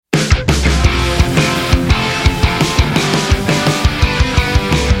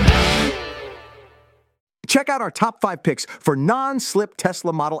Check out our top 5 picks for non-slip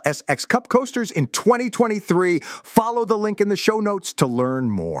Tesla Model S X Cup coasters in 2023. Follow the link in the show notes to learn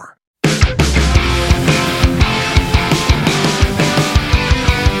more.